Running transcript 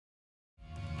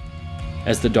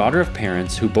As the daughter of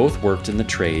parents who both worked in the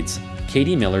trades,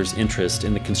 Katie Miller's interest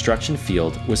in the construction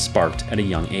field was sparked at a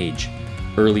young age.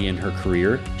 Early in her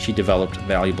career, she developed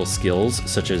valuable skills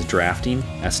such as drafting,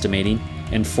 estimating,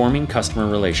 and forming customer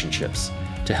relationships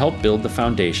to help build the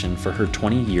foundation for her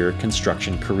 20-year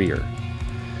construction career.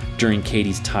 During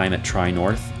Katie's time at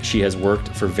Tri-North, she has worked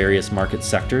for various market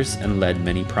sectors and led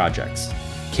many projects.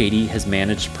 Katie has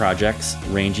managed projects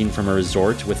ranging from a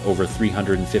resort with over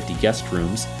 350 guest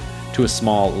rooms to a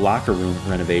small locker room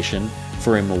renovation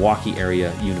for a Milwaukee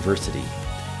area university.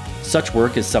 Such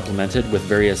work is supplemented with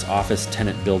various office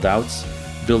tenant build-outs,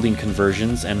 building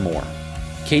conversions, and more.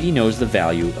 Katie knows the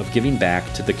value of giving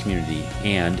back to the community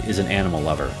and is an animal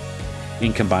lover.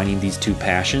 In combining these two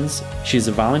passions, she is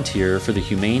a volunteer for the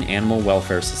Humane Animal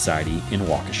Welfare Society in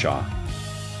Waukesha.